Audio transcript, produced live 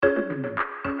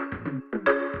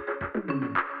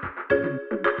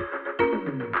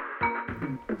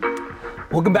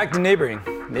Welcome back to Neighboring.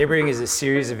 Neighboring is a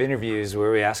series of interviews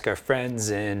where we ask our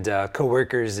friends and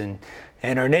coworkers and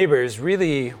our neighbors,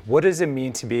 really, what does it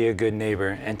mean to be a good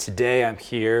neighbor? And today I'm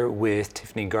here with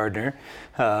Tiffany Gardner,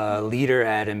 leader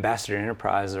at Ambassador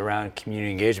Enterprise around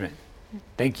community engagement.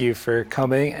 Thank you for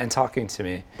coming and talking to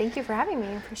me. Thank you for having me.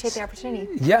 I appreciate the opportunity.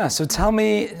 Yeah, so tell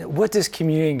me, what does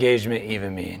community engagement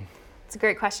even mean? It's a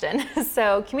great question.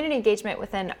 So community engagement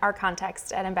within our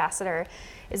context at Ambassador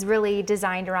is really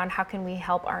designed around how can we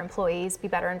help our employees be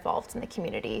better involved in the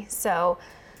community. So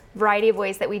variety of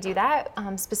ways that we do that.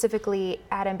 Specifically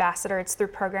at Ambassador, it's through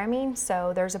programming.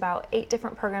 So there's about 8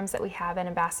 different programs that we have at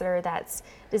Ambassador that's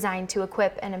designed to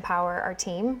equip and empower our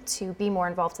team to be more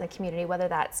involved in the community, whether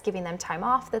that's giving them time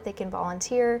off that they can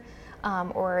volunteer,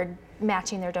 or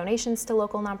matching their donations to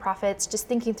local nonprofits, just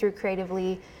thinking through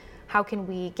creatively how can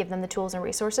we give them the tools and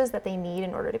resources that they need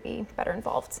in order to be better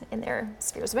involved in their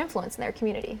spheres of influence in their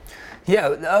community.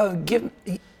 Yeah,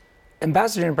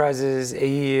 Ambassador Enterprises,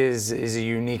 AE is a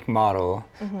unique model.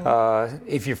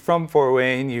 If you're from Fort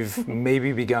Wayne, you've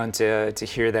maybe begun to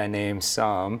hear that name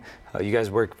some. You guys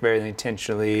work very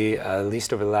intentionally, at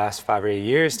least over the last 5 or 8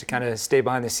 years, to kind of stay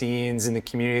behind the scenes in the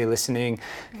community, listening.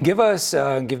 Give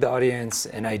the audience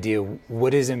an idea,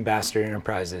 what is Ambassador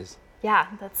Enterprises? Yeah,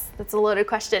 that's a loaded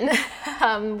question.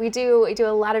 We do a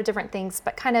lot of different things,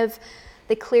 but kind of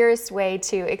the clearest way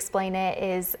to explain it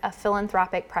is a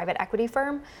philanthropic private equity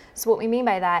firm. So what we mean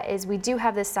by that is we do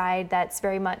have this side that's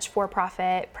very much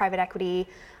for-profit, private equity,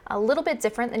 a little bit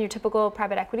different than your typical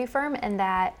private equity firm in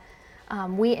that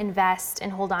we invest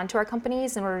and hold on to our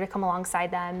companies in order to come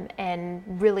alongside them and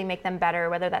really make them better,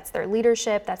 whether that's their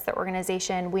leadership, that's their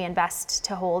organization. We invest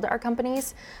to hold our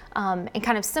companies. And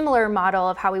kind of similar model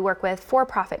of how we work with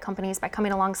for-profit companies by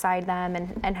coming alongside them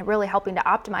and really helping to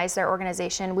optimize their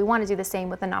organization. We want to do the same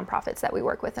with the nonprofits that we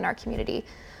work with in our community,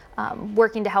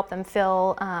 working to help them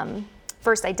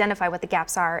first identify what the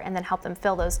gaps are and then help them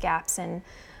fill those gaps. And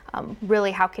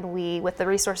really, how can we, with the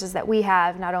resources that we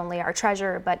have, not only our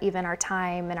treasure, but even our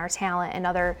time and our talent and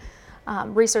other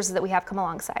resources that we have, come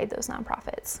alongside those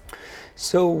nonprofits.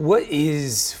 So what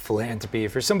is philanthropy?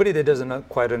 For somebody that doesn't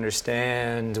quite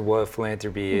understand what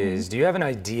philanthropy is, do you have an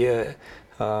idea?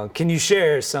 Can you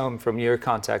share some from your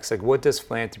context? Like, what does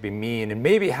philanthropy mean? And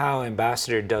maybe how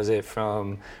Ambassador does it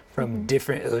from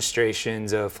different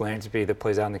illustrations of philanthropy that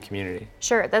plays out in the community?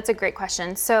 Sure, that's a great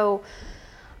question. So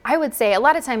I would say a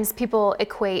lot of times people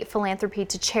equate philanthropy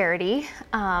to charity,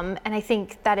 and I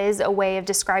think that is a way of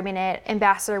describing it.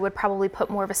 Ambassador would probably put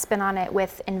more of a spin on it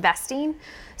with investing.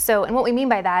 So, and what we mean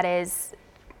by that is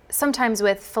sometimes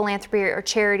with philanthropy or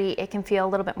charity, it can feel a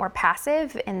little bit more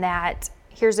passive in that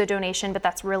here's a donation, but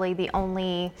that's really the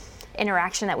only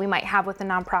interaction that we might have with a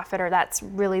nonprofit, or that's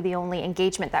really the only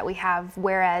engagement that we have.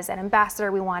 Whereas at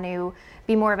Ambassador, we want to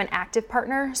be more of an active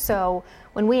partner. So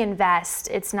when we invest,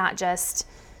 it's not just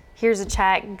here's a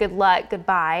check, good luck,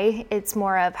 goodbye. It's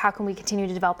more of how can we continue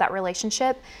to develop that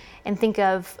relationship and think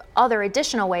of other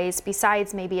additional ways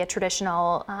besides maybe a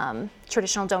traditional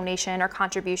donation or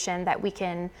contribution that we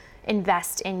can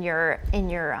invest in your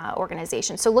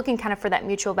organization. So looking kind of for that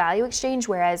mutual value exchange,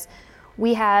 whereas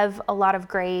we have a lot of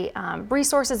great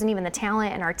resources and even the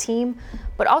talent in our team,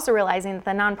 but also realizing that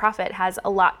the nonprofit has a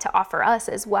lot to offer us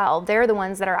as well. They're the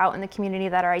ones that are out in the community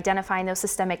that are identifying those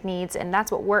systemic needs, and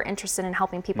that's what we're interested in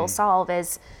helping people solve,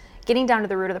 is getting down to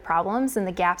the root of the problems and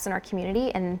the gaps in our community.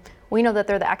 And we know that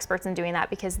they're the experts in doing that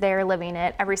because they're living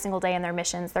it every single day in their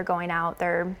missions. They're going out,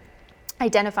 they're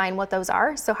identifying what those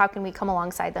are. So how can we come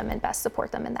alongside them and best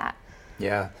support them in that?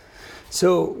 Yeah.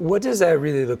 So what does that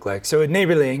really look like? So at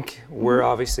NeighborLink, we're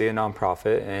obviously a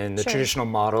nonprofit, and the traditional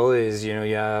model is, you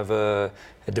have a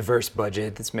diverse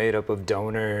budget that's made up of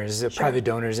donors, private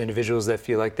donors, individuals that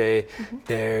feel like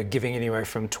they're giving anywhere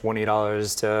from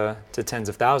 $20 to tens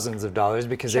of thousands of dollars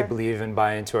because they believe and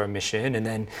buy into our mission. And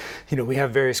then, we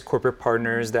have various corporate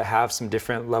partners that have some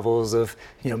different levels of,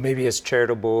 maybe it's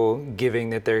charitable giving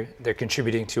that they're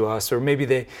contributing to us, or maybe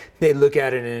they look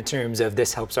at it in terms of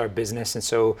this helps our business, and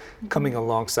so coming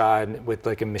alongside with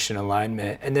like a mission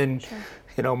alignment. And then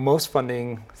most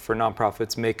funding for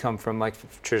nonprofits may come from like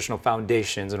traditional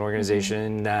foundations, an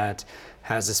organization that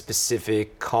has a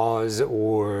specific cause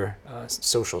or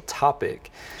social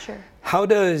topic. How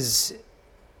does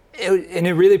and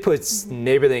it really puts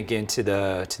NeighborLink into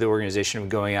the organization of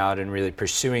going out and really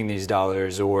pursuing these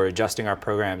dollars or adjusting our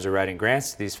programs or writing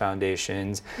grants to these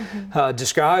foundations.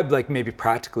 Describe, like, maybe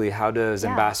practically, how does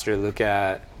Ambassador look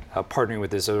at partnering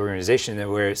with this organization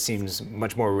where it seems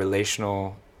much more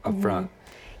relational upfront?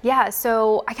 Yeah,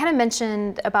 so I kind of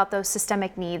mentioned about those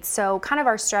systemic needs. So kind of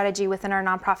our strategy within our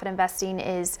nonprofit investing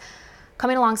is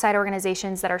coming alongside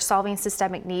organizations that are solving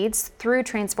systemic needs through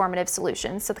transformative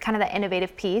solutions. So kind of that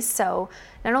innovative piece. So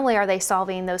not only are they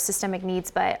solving those systemic needs,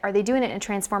 but are they doing it in a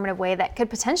transformative way that could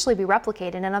potentially be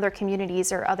replicated in other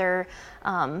communities or other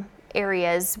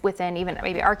areas within even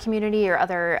maybe our community or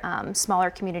other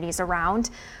smaller communities around,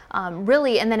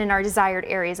 really, and then in our desired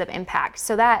areas of impact.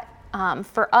 So that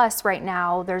for us right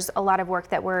now, there's a lot of work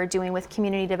that we're doing with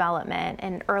community development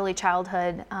and early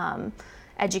childhood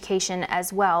education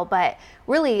as well. But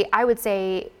really, I would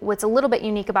say what's a little bit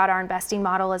unique about our investing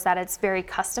model is that it's very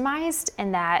customized,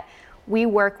 and that we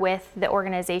work with the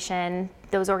organization,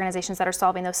 those organizations that are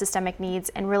solving those systemic needs,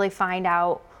 and really find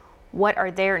out what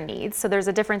are their needs. So there's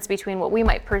a difference between what we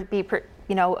might be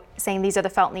saying these are the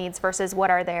felt needs versus what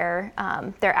are their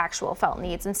actual felt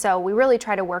needs. And so we really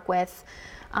try to work with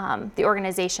the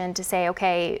organization to say,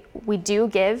 okay, we do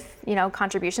give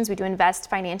contributions, we do invest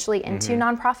financially into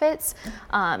nonprofits,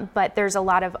 but there's a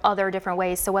lot of other different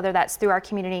ways. So whether that's through our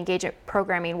community engagement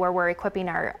programming, where we're equipping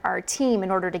our team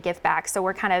in order to give back. So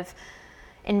we're kind of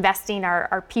investing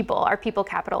our people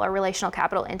capital, our relational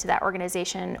capital into that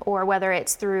organization, or whether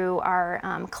it's through our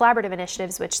collaborative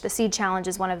initiatives, which the Seed Challenge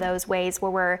is one of those ways where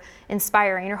we're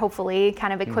inspiring or hopefully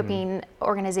kind of equipping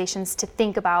organizations to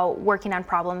think about working on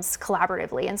problems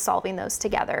collaboratively and solving those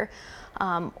together.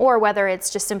 Or whether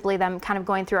it's just simply them kind of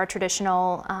going through our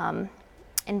traditional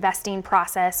investing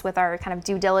process with our kind of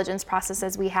due diligence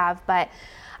processes we have. But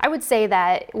I would say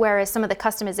that whereas some of the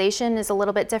customization is a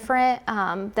little bit different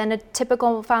than a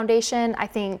typical foundation, I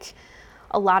think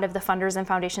a lot of the funders and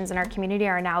foundations in our community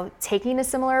are now taking a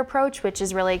similar approach, which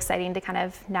is really exciting to kind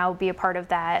of now be a part of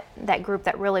that group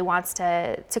that really wants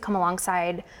to come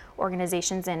alongside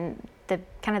organizations and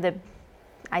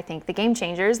I think the game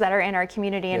changers that are in our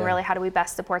community, and really how do we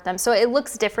best support them. So it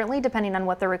looks differently depending on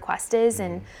what the request is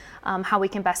and how we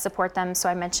can best support them. So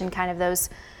I mentioned kind of those.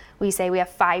 We say we have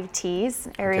 5 T's,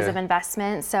 areas of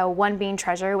investment. So one being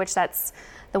treasure, which that's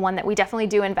the one that we definitely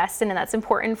do invest in, and that's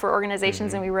important for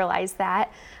organizations, and we realize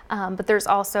that. But there's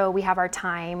also, we have our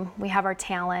time, we have our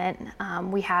talent,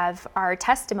 we have our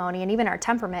testimony, and even our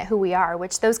temperament, who we are,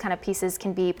 which those kind of pieces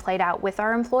can be played out with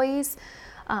our employees.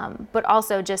 But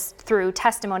also just through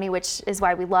testimony, which is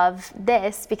why we love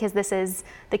this, because this is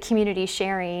the community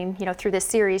sharing, through this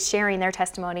series, sharing their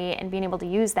testimony and being able to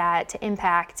use that to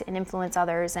impact and influence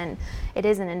others. And it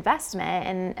is an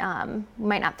investment, and we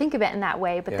might not think of it in that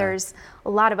way, but there's a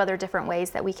lot of other different ways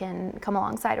that we can come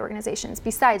alongside organizations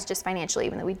besides just financially,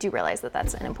 even though we do realize that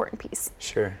that's an important piece.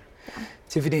 Sure. Yeah.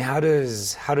 Tiffany, how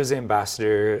does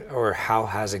Ambassador, or how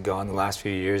has it gone the last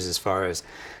few years as far as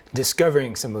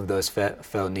discovering some of those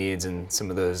felt needs and some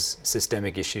of those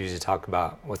systemic issues you talk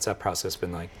about? What's that process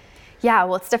been like? Yeah,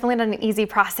 well, it's definitely not an easy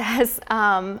process.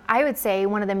 I would say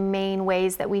one of the main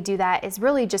ways that we do that is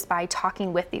really just by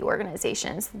talking with the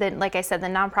organizations. Like I said, the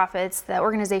nonprofits, the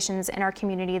organizations in our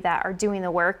community that are doing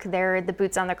the work, they're the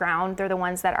boots on the ground. They're the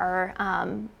ones that are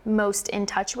most in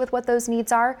touch with what those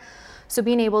needs are. So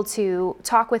being able to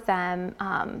talk with them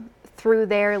through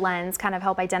their lens, kind of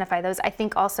help identify those. I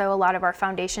think also a lot of our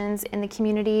foundations in the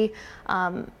community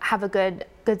have a good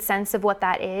sense of what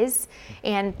that is,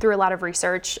 and through a lot of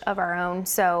research of our own.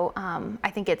 So I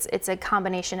think it's a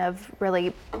combination of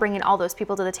really bringing all those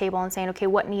people to the table and saying, okay,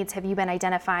 what needs have you been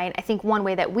identifying? I think one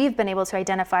way that we've been able to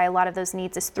identify a lot of those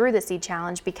needs is through the Seed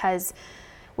Challenge, because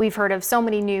we've heard of so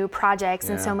many new projects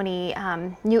and so many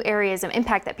new areas of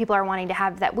impact that people are wanting to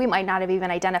have that we might not have even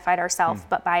identified ourselves,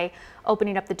 but by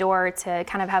opening up the door to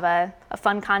kind of have a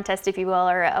fun contest, if you will,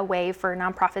 or a way for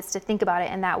nonprofits to think about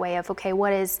it in that way of, okay,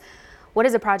 what is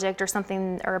a project or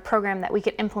something or a program that we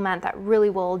could implement that really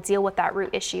will deal with that root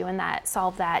issue and that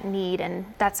solve that need, and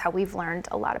that's how we've learned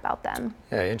a lot about them.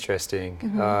 Yeah, interesting.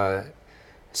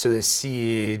 So the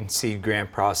seed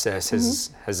grant process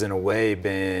has in a way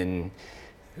been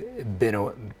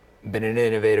an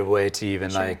innovative way to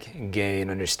even like gain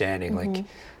understanding. Like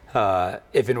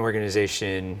if an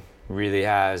organization really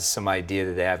has some idea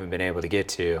that they haven't been able to get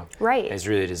to, it's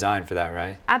really designed for that,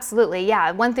 right? Absolutely,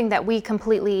 yeah. One thing that we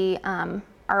completely are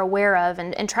aware of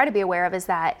and try to be aware of is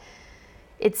that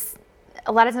it's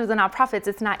a lot of times the nonprofits,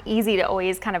 it's not easy to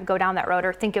always kind of go down that road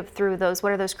or think of through those,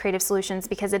 what are those creative solutions?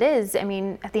 Because it is, I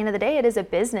mean, at the end of the day, it is a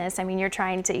business. I mean, you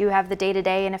have the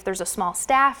day-to-day, and if there's a small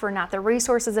staff or not the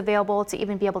resources available to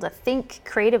even be able to think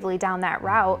creatively down that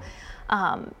route,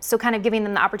 so kind of giving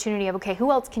them the opportunity of, okay,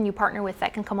 who else can you partner with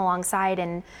that can come alongside,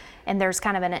 and there's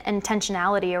kind of an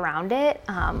intentionality around it,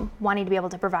 wanting to be able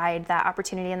to provide that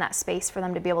opportunity and that space for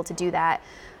them to be able to do that.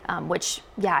 which,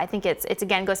 yeah, I think it's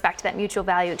again goes back to that mutual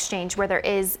value exchange where there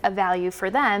is a value for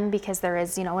them because there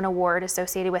is, an award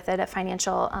associated with it, a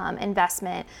financial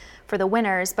investment for the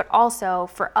winners, but also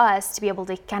for us to be able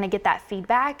to kind of get that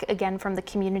feedback again from the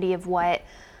community of what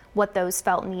those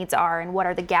felt needs are and what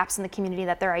are the gaps in the community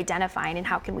that they're identifying and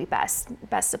how can we best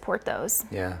support those.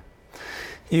 Yeah.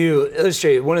 You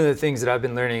illustrate one of the things that I've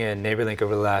been learning at NeighborLink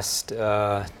over the last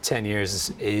 10 years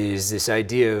is this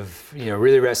idea of,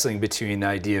 really wrestling between the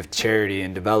idea of charity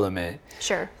and development.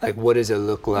 Sure. Like, what does it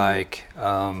look like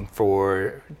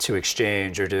to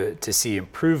exchange or to see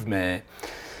improvement?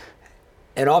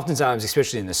 And oftentimes,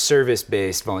 especially in the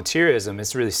service-based volunteerism,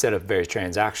 it's really set up very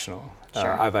transactional.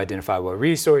 Sure. I've identified what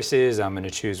resources I'm going to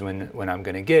choose when I'm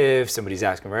going to give. Somebody's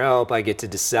asking for help. I get to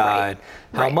decide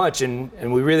how much, and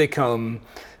we really come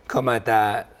at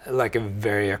that like a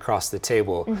very across the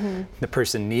table. Mm-hmm. The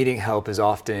person needing help is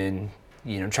often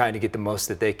trying to get the most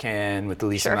that they can with the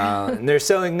least amount, and they're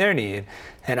selling their need.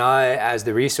 And I, as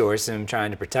the resource, am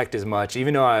trying to protect as much,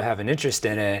 even though I have an interest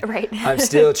in it. Right. I'm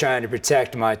still trying to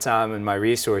protect my time and my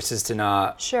resources to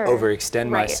not overextend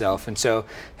myself. And so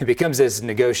it becomes this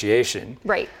negotiation,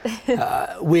 right?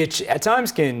 Which at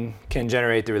times can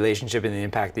generate the relationship and the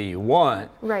impact that you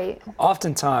want. Right.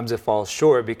 Oftentimes it falls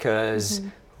short because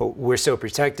we're so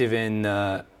protective in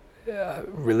the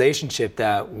relationship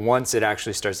that once it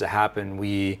actually starts to happen,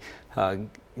 we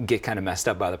get kind of messed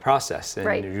up by the process,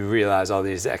 and you realize all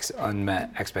these unmet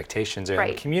expectations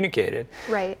are communicated.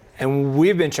 Right. And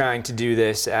we've been trying to do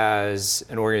this as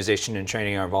an organization and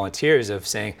training our volunteers of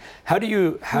saying, how do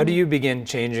you begin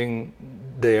changing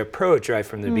the approach right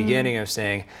from the beginning of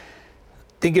saying,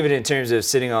 think of it in terms of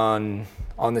sitting on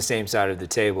the same side of the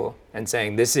table and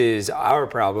saying, this is our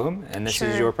problem and this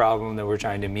is your problem that we're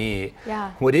trying to meet.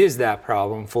 Yeah. What is that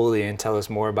problem fully, and tell us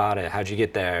more about it. How'd you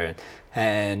get there?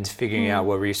 And figuring out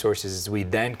what resources we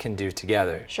then can do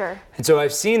together. Sure. And so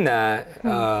I've seen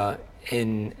that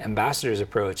in Ambassador's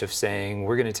approach of saying,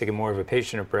 we're going to take a more of a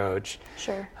patient approach.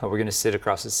 Sure. We're going to sit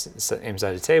across the same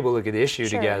side of the table, look at the issue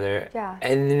together. Yeah.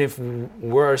 And then if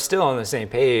we're still on the same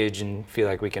page and feel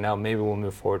like we can help, maybe we'll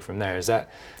move forward from there. Does that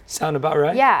sound about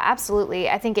right? Yeah, absolutely.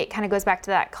 I think it kind of goes back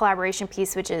to that collaboration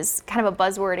piece, which is kind of a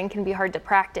buzzword and can be hard to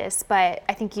practice. But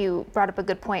I think you brought up a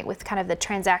good point with kind of the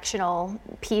transactional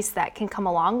piece that can come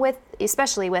along with,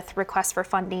 especially with requests for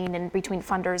funding and between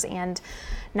funders and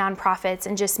nonprofits,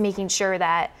 and just making sure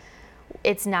that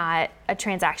it's not a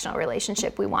transactional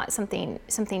relationship. We want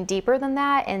something deeper than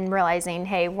that, and realizing,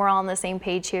 hey, we're all on the same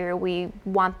page here. We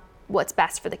want what's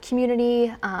best for the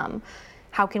community.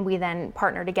 How can we then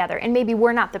partner together? And maybe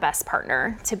we're not the best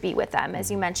partner to be with them,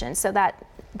 as you mentioned. So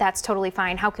that's totally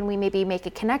fine. How can we maybe make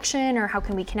a connection, or how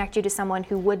can we connect you to someone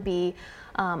who would be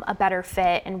a better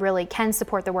fit and really can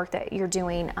support the work that you're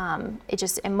doing?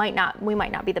 We might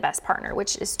not be the best partner,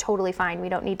 which is totally fine. We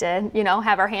don't need to,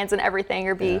 have our hands in everything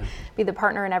or be the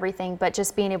partner in everything, but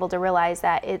just being able to realize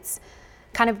that it's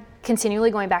kind of continually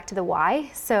going back to the why.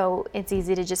 So it's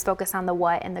easy to just focus on the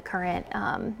what and the current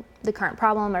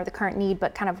problem or the current need,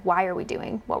 but kind of why are we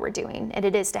doing what we're doing? And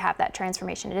it is to have that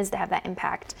transformation. It is to have that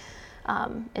impact.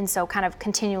 And so kind of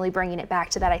continually bringing it back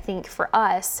to that, I think for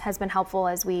us has been helpful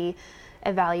as we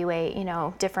evaluate,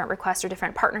 different requests or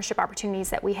different partnership opportunities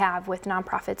that we have with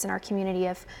nonprofits in our community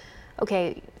of,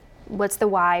 okay, what's the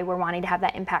why we're wanting to have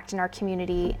that impact in our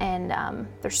community? And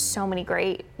there's so many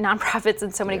great nonprofits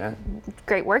and so many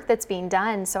great work that's being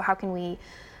done. So how can we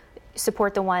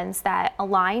support the ones that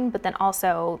align, but then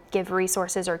also give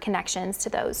resources or connections to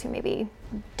those who maybe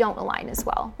don't align as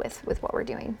well with what we're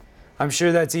doing? I'm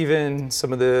sure that's even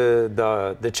some of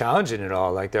the challenge in it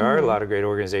all. Like there are a lot of great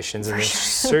organizations, and there's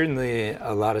certainly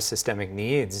a lot of systemic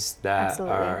needs that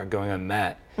are going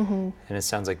unmet. And it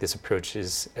sounds like this approach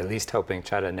is at least helping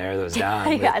try to narrow those down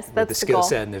with the skill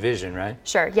set and the vision, right?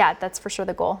 Sure, yeah, that's for sure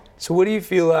the goal. So what do you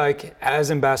feel like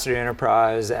as Ambassador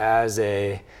Enterprise, as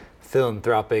a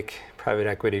philanthropic private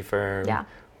equity firm,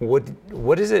 what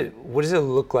does it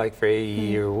look like for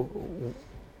AE or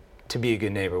to be a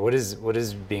good neighbor? What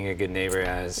is being a good neighbor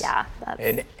as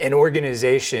an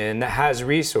organization that has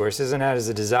resources and has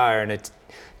a desire and a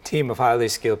team of highly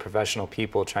skilled professional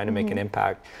people trying to make an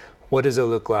impact? What does it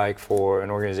look like for an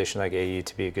organization like AE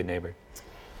to be a good neighbor?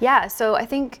 Yeah, so I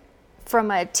think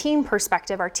from a team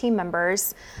perspective, our team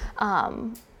members,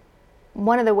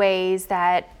 one of the ways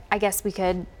that I guess we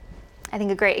could, I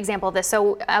think a great example of this,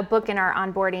 so a book in our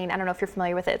onboarding, I don't know if you're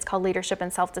familiar with it, it's called Leadership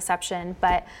and Self-Deception,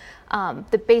 but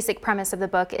the basic premise of the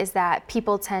book is that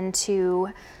people tend to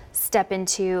step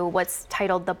into what's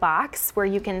titled the box, where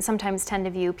you can sometimes tend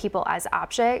to view people as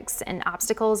objects and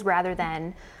obstacles rather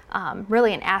than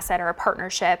really an asset or a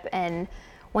partnership. And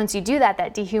once you do that,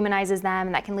 that dehumanizes them,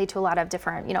 and that can lead to a lot of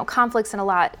different, conflicts and a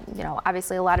lot,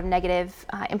 obviously a lot of negative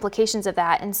implications of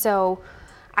that. And so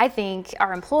I think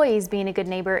our employees being a good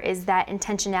neighbor is that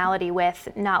intentionality with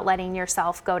not letting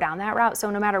yourself go down that route. So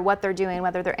no matter what they're doing,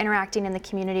 whether they're interacting in the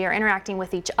community or interacting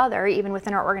with each other, even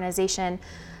within our organization,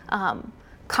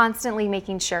 constantly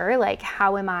making sure, like,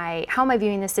 how am I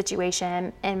viewing this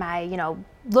situation? Am I,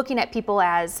 looking at people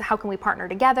as, how can we partner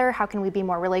together? How can we be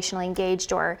more relationally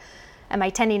engaged? Or am I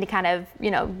tending to kind of,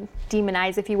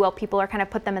 demonize, if you will, people, or kind of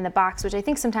put them in the box, which I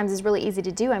think sometimes is really easy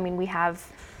to do. I mean, we have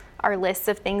our lists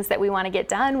of things that we want to get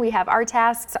done. We have our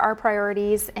tasks, our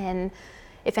priorities, and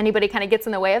if anybody kind of gets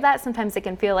in the way of that, sometimes it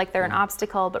can feel like they're an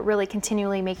obstacle, but really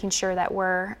continually making sure that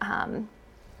we're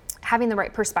having the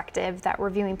right perspective, that we're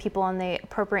viewing people in the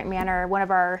appropriate manner. One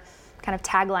of our kind of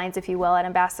taglines, if you will, at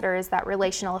Ambassador is that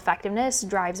relational effectiveness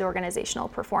drives organizational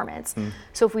performance.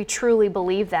 So if we truly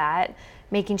believe that,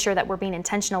 making sure that we're being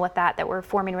intentional with that we're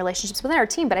forming relationships within our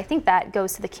team, but I think that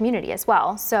goes to the community as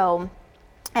well. So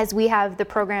as we have the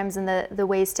programs and the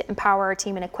ways to empower our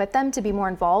team and equip them to be more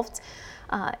involved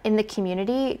in the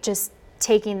community, just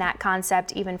taking that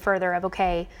concept even further of,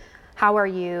 okay, how are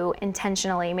you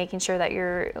intentionally making sure that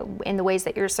you're in the ways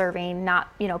that you're serving,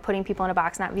 not putting people in a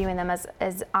box, not viewing them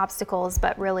as obstacles,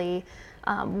 but really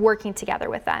working together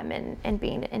with them and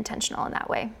being intentional in that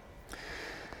way.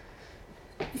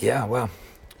 Yeah, well,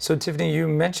 so Tiffany, you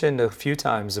mentioned a few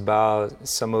times about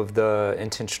some of the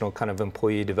intentional kind of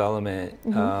employee development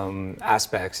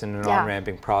aspects in an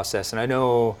on-ramping process. And I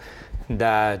know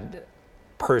that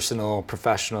personal,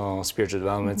 professional, spiritual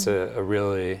development's a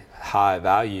really high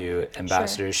value.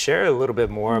 Ambassadors, share a little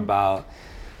bit more about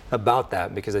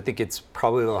that, because I think it's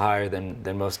probably a little higher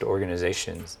than most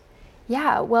organizations.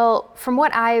 Yeah, well, from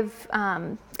what I've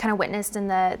kind of witnessed in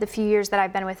the few years that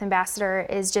I've been with Ambassador,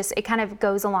 is just it kind of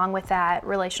goes along with that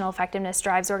relational effectiveness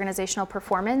drives organizational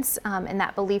performance, and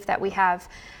that belief that we have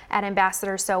at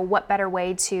Ambassador. So what better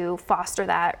way to foster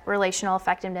that relational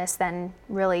effectiveness than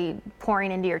really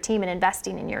pouring into your team and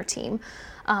investing in your team?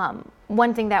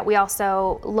 One thing that we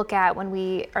also look at when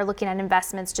we are looking at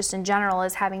investments just in general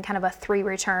is having kind of a 3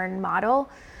 return model.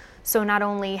 So not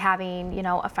only having,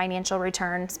 a financial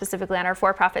return specifically on our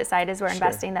for-profit side as we're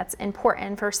investing, that's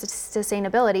important for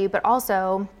sustainability, but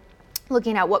also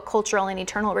looking at what cultural and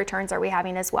eternal returns are we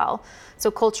having as well.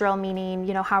 So cultural meaning,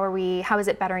 how is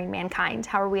it bettering mankind?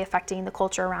 How are we affecting the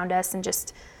culture around us and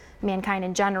just mankind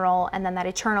in general? And then that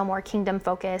eternal, more kingdom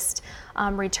focused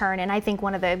return. And I think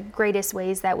one of the greatest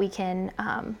ways that we can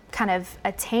kind of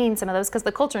attain some of those, because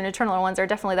the culture and eternal ones are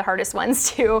definitely the hardest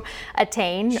ones to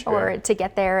attain or to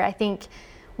get there. I think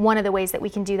one of the ways that we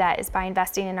can do that is by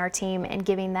investing in our team and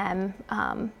giving them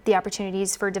the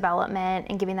opportunities for development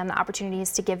and giving them the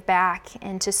opportunities to give back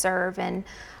and to serve. And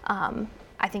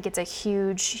I think it's a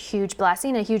huge, huge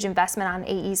blessing, a huge investment on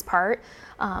AE's part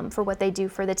for what they do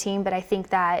for the team. But I think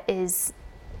that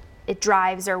it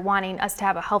drives or wanting us to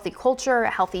have a healthy culture,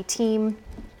 a healthy team.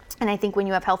 And I think when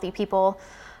you have healthy people,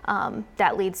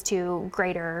 that leads to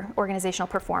greater organizational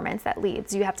performance.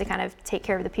 You have to kind of take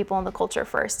care of the people and the culture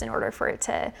first in order for it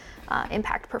to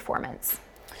impact performance.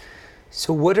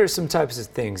 So what are some types of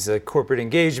things like corporate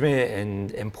engagement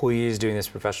and employees doing this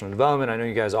professional development? I know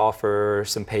you guys offer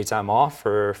some paid time off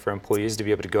for employees to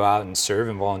be able to go out and serve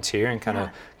and volunteer and kind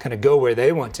of go where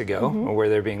they want to go or where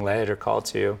they're being led or called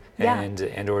to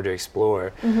and or to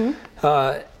explore.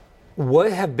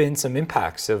 What have been some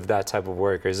impacts of that type of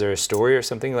work? Is there a story or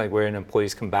something like where an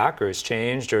employee's come back or has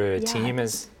changed or a team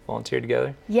has volunteered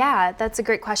together? Yeah, that's a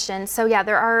great question. So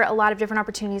there are a lot of different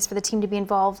opportunities for the team to be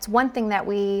involved. One thing that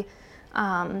we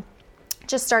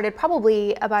just started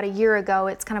probably about a year ago,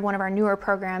 it's kind of one of our newer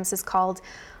programs, is called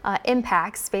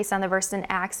Impacts, based on the verse in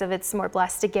Acts of it's more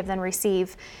blessed to give than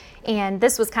receive. And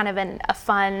this was kind of a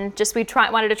fun,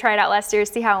 wanted to try it out last year,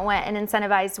 see how it went, an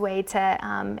incentivized way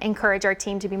to encourage our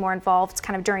team to be more involved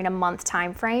kind of during a month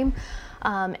time frame.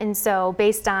 And so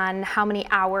based on how many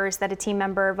hours that a team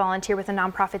member volunteered with a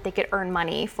nonprofit, they could earn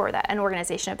money for an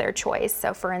organization of their choice.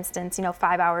 So for instance,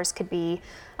 5 hours could be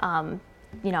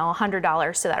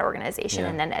 $100 to that organization.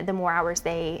 And then the more hours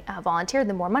they volunteered,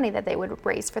 the more money that they would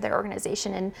raise for their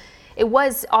organization. And it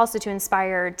was also to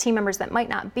inspire team members that might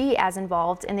not be as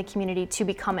involved in the community to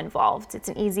become involved. It's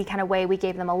an easy kind of way. We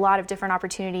gave them a lot of different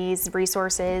opportunities,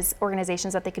 resources,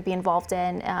 organizations that they could be involved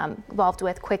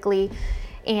with quickly.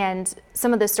 And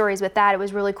some of the stories with that, it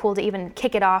was really cool to even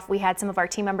kick it off. We had some of our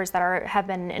team members that have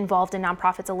been involved in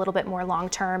nonprofits a little bit more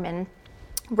long-term and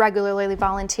regularly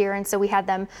volunteer, and so we had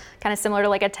them kind of similar to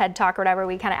like a TED Talk or whatever.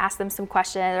 We kind of asked them some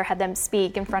questions or had them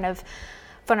speak in front of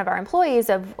front of our employees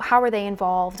of how are they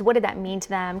involved, what did that mean to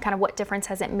them, kind of what difference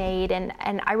has it made, and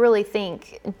I really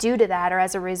think due to that, or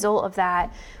as a result of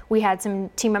that, we had some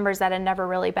team members that had never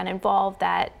really been involved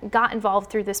that got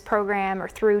involved through this program or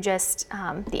through just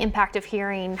the impact of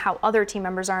hearing how other team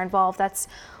members are involved. That's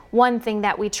one thing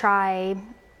that we try.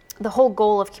 The whole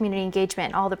goal of community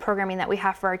engagement, all the programming that we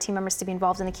have for our team members to be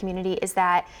involved in the community, is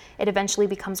that it eventually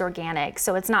becomes organic.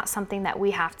 So it's not something that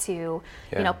we have to,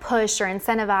 push or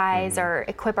incentivize or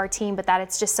equip our team, but that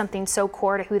it's just something so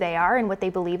core to who they are and what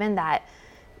they believe in that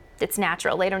it's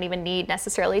natural. They don't even need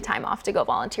necessarily time off to go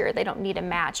volunteer. They don't need a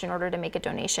match in order to make a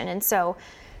donation. And so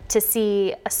to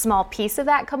see a small piece of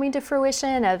that coming to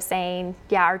fruition of saying,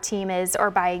 yeah, our team is, or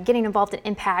by getting involved in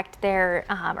impacts their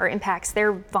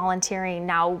volunteering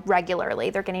now regularly.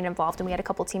 They're getting involved, and we had a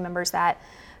couple team members that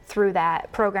through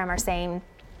that program are saying,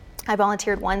 I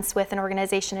volunteered once with an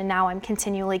organization and now I'm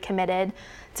continually committed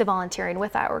to volunteering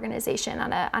with that organization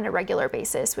on a regular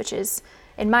basis, which is,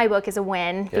 in my book, is a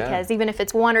win, because even if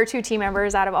it's one or two team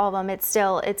members out of all of them,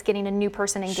 it's getting a new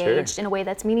person engaged in a way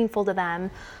that's meaningful to them,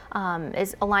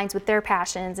 aligns with their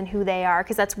passions and who they are,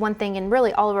 because that's one thing in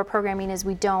really all of our programming is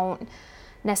we don't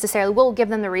necessarily, we'll give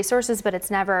them the resources, but it's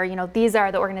never, these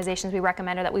are the organizations we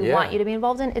recommend or that we want you to be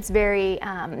involved in. It's very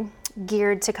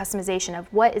geared to customization of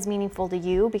what is meaningful to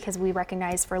you, because we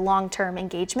recognize for long-term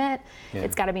engagement,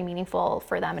 it's got to be meaningful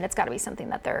for them and it's got to be something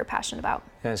that they're passionate about.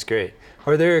 That's great.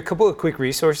 Are there a couple of quick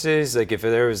resources, like if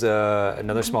there was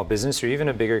another small business or even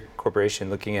a bigger corporation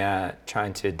looking at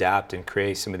trying to adapt and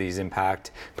create some of these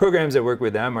impact programs that work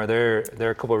with them, are there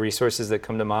a couple of resources that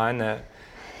come to mind that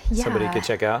somebody could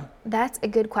check out? That's a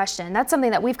good question. That's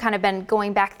something that we've kind of been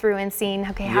going back through and seeing,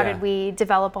 okay, how did we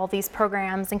develop all these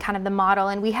programs and kind of the model?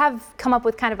 And we have come up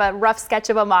with kind of a rough sketch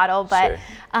of a model, but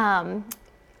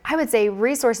I would say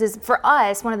resources, for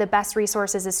us, one of the best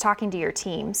resources is talking to your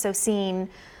team. So seeing,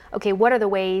 okay, what are the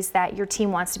ways that your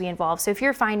team wants to be involved? So if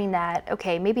you're finding that,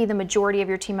 okay, maybe the majority of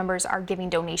your team members are giving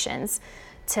donations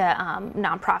to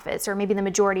nonprofits, or maybe the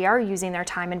majority are using their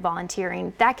time in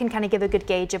volunteering, that can kind of give a good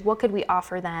gauge of what could we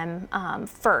offer them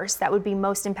first that would be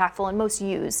most impactful and most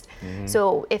used.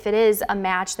 So if it is a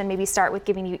match, then maybe start with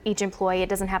giving each employee, it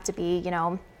doesn't have to be,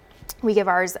 we give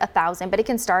ours 1,000, but it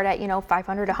can start at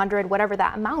 500, 100, whatever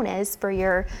that amount is for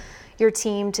your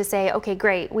team to say, okay,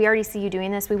 great, we already see you doing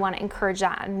this, we want to encourage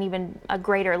that on even a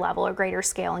greater level, a greater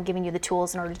scale, and giving you the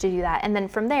tools in order to do that. And then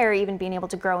from there, even being able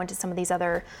to grow into some of these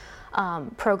other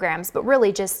programs, but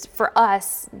really just for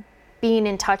us being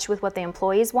in touch with what the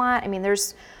employees want. I mean,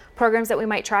 there's programs that we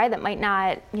might try that might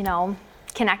not,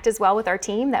 connect as well with our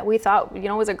team that we thought,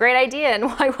 was a great idea, and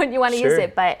why wouldn't you want to use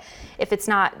it? But if it's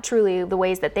not truly the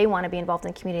ways that they want to be involved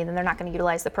in the community, then they're not going to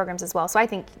utilize the programs as well. So I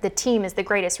think the team is the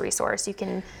greatest resource. You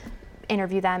can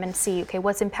interview them and see, okay,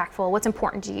 what's impactful, what's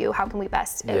important to you, how can we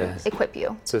best equip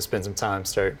you? So spend some time,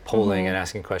 start polling and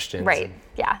asking questions. Right,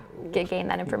 gain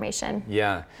that information.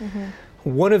 Yeah.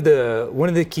 One of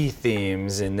the key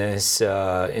themes in this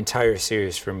entire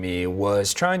series for me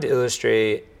was trying to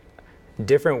illustrate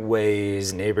different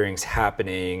ways neighboring's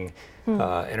happening in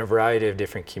a variety of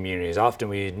different communities.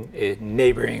 Often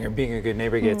neighboring or being a good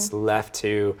neighbor gets left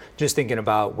to just thinking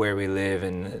about where we live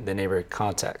in the neighborhood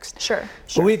context. Sure.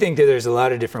 But we think that there's a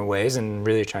lot of different ways, and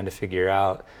really trying to figure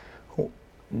out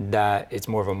that it's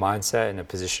more of a mindset and a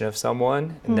position of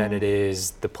someone than it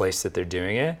is the place that they're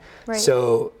doing it. Right.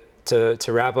 So to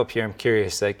wrap up here, I'm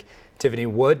curious, like, Tiffany,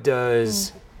 what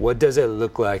does it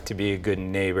look like to be a good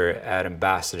neighbor at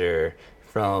Ambassador,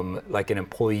 from like an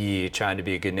employee trying to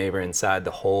be a good neighbor inside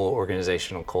the whole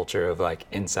organizational culture of like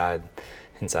inside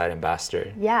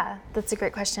Ambassador? Yeah, that's a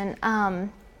great question.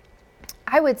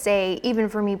 I would say, even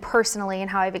for me personally and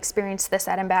how I've experienced this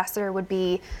at Ambassador, would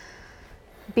be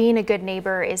being a good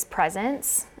neighbor is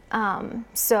presence. I'm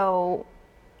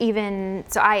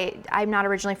not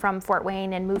originally from Fort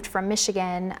Wayne and moved from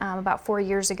Michigan about 4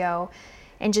 years ago,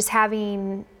 and just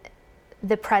having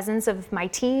the presence of my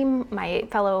team, my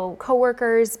fellow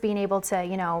coworkers, being able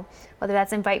to, whether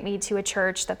that's invite me to a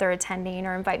church that they're attending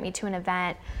or invite me to an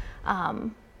event.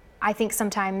 I think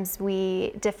sometimes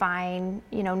we define,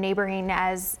 neighboring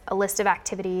as a list of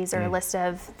activities or a list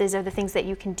of, these are the things that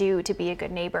you can do to be a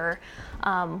good neighbor.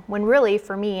 When really,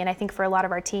 for me, and I think for a lot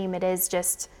of our team, it is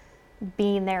just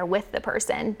being there with the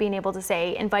person, being able to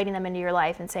say, inviting them into your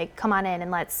life and say, come on in and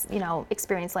let's,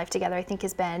 experience life together, I think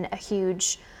has been a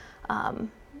huge,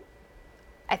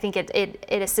 I think it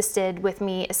assisted with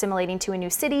me assimilating to a new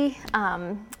city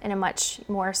in a much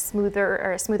more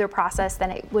smoother process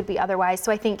than it would be otherwise.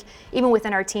 So I think even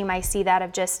within our team, I see that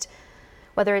of just,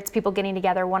 whether it's people getting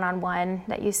together one-on-one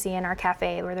that you see in our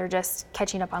cafe where they're just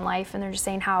catching up on life and they're just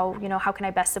saying how can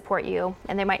I best support you?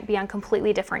 And they might be on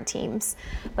completely different teams,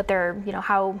 but they're,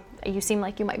 how you seem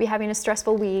like you might be having a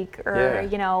stressful week, or,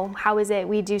 how is it?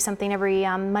 We do something every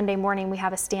Monday morning. We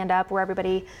have a stand-up where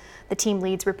the team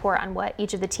leads report on what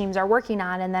each of the teams are working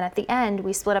on. And then at the end,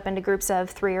 we split up into groups of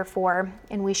 3 or 4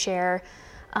 and we share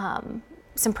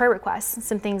some prayer requests,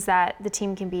 some things that the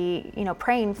team can be,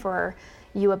 praying for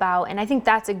you about. And I think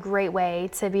that's a great way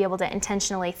to be able to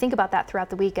intentionally think about that throughout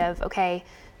the week of, okay,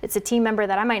 it's a team member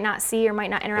that I might not see or might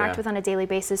not interact with on a daily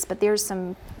basis, but there's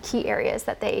some key areas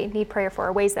that they need prayer for,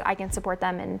 or ways that I can support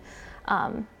them in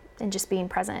just being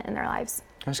present in their lives.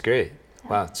 That's great. Yeah.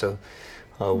 Wow. So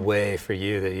a way for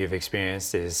you that you've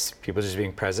experienced is people just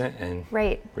being present and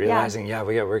realizing,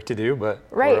 we got work to do, but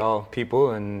we're all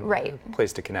people and a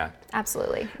place to connect.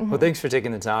 Absolutely. Mm-hmm. Well, thanks for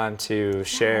taking the time to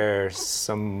share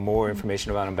some more information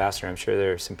about Ambassador. I'm sure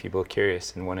there are some people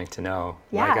curious and wanting to know,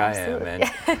 like I am. And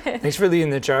thanks for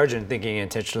leading the charge and thinking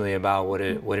intentionally about what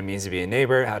it means to be a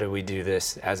neighbor. How do we do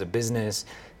this as a business?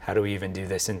 How do we even do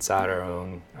this inside our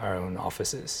own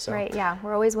offices? So,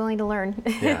 we're always willing to learn.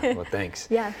 Well, thanks.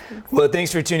 Thanks. Well,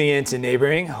 thanks for tuning in to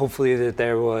Neighboring. Hopefully that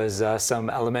there was some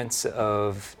elements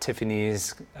of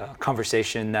Tiffany's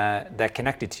conversation that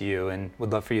connected to you, and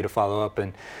would love for you to follow up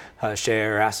and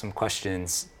share or ask some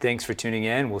questions. Thanks for tuning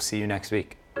in. We'll see you next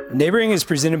week. Neighboring is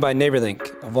presented by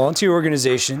NeighborLink, a volunteer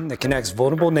organization that connects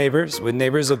vulnerable neighbors with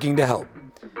neighbors looking to help.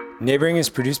 Neighboring is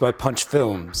produced by Punch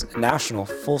Films, a national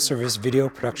full-service video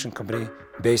production company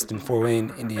based in Fort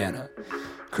Wayne, Indiana.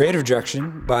 Creative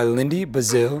direction by Lindy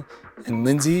Bazile and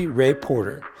Lindsay Ray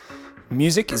Porter.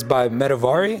 Music is by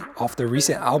Metavari off their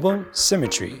recent album,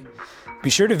 Symmetry.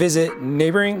 Be sure to visit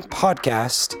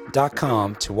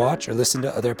neighboringpodcast.com to watch or listen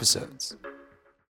to other episodes.